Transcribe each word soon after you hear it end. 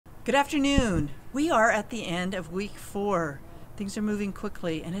Good afternoon. We are at the end of week 4. Things are moving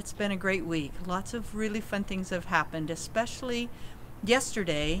quickly, and it's been a great week. Lots of really fun things have happened, especially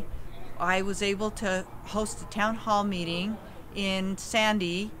yesterday. I was able to host a town hall meeting in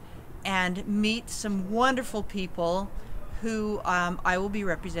Sandy and meet some wonderful people who I will be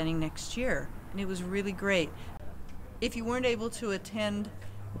representing next year. And it was really great. If you weren't able to attend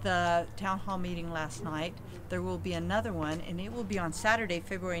the town hall meeting last night, there will be another one, and it will be on Saturday,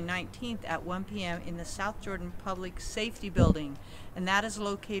 February 19th at 1 p.m. in the South Jordan Public Safety Building, and that is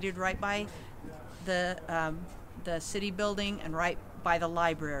located right by the city building and right by the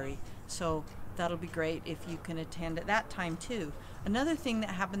library. So that'll be great if you can attend at that time too. Another thing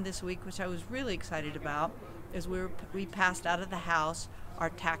that happened this week, which I was really excited about, is we passed out of the House our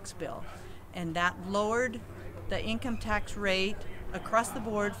tax bill, and that lowered the income tax rate across the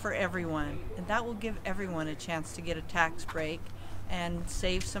board for everyone, and that will give everyone a chance to get a tax break and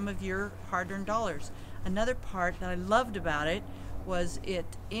save some of your hard-earned dollars. Another part that I loved about it was it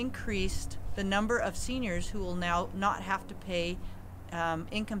increased the number of seniors who will now not have to pay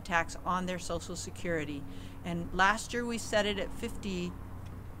income tax on their Social Security. And last year we set it at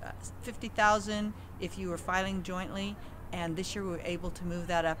 50,000 if you were filing jointly, and this year we were able to move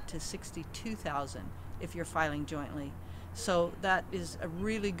that up to 62,000 if you're filing jointly. So that is a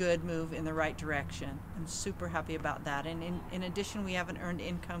really good move in the right direction. I'm super happy about that. And in addition, we have an earned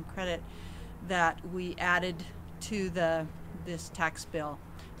income credit that we added to this tax bill.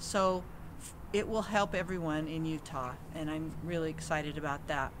 So it will help everyone in Utah, and I'm really excited about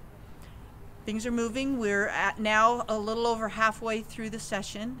that. Things are moving. We're at now a little over halfway through the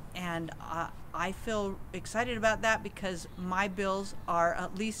session, and I feel excited about that because my bills are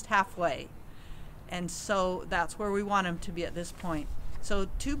at least halfway. And so that's where we want them to be at this point. So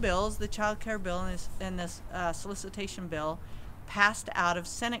 2 bills, the child care bill and this solicitation bill, passed out of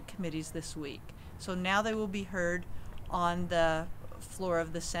Senate committees this week. So now they will be heard on the floor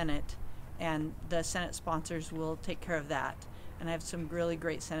of the Senate, and the Senate sponsors will take care of that. And I have some really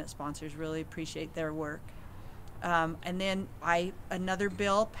great Senate sponsors, really appreciate their work. And then another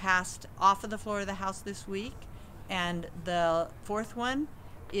bill passed off of the floor of the House this week, and the 4th one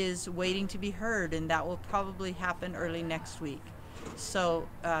is waiting to be heard, and that will probably happen early next week. So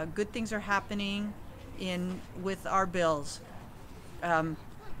good things are happening with our bills. I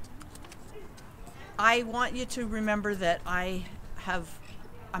want you to remember that I'm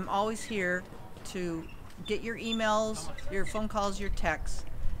always here to get your emails, your phone calls, your texts,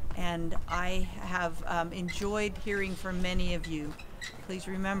 and I have enjoyed hearing from many of you. Please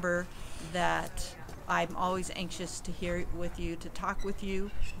remember that I'm always anxious to hear with you, to talk with you.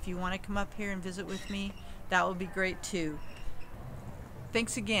 If you want to come up here and visit with me, that would be great too.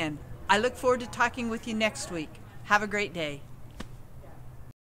 Thanks again. I look forward to talking with you next week. Have a great day.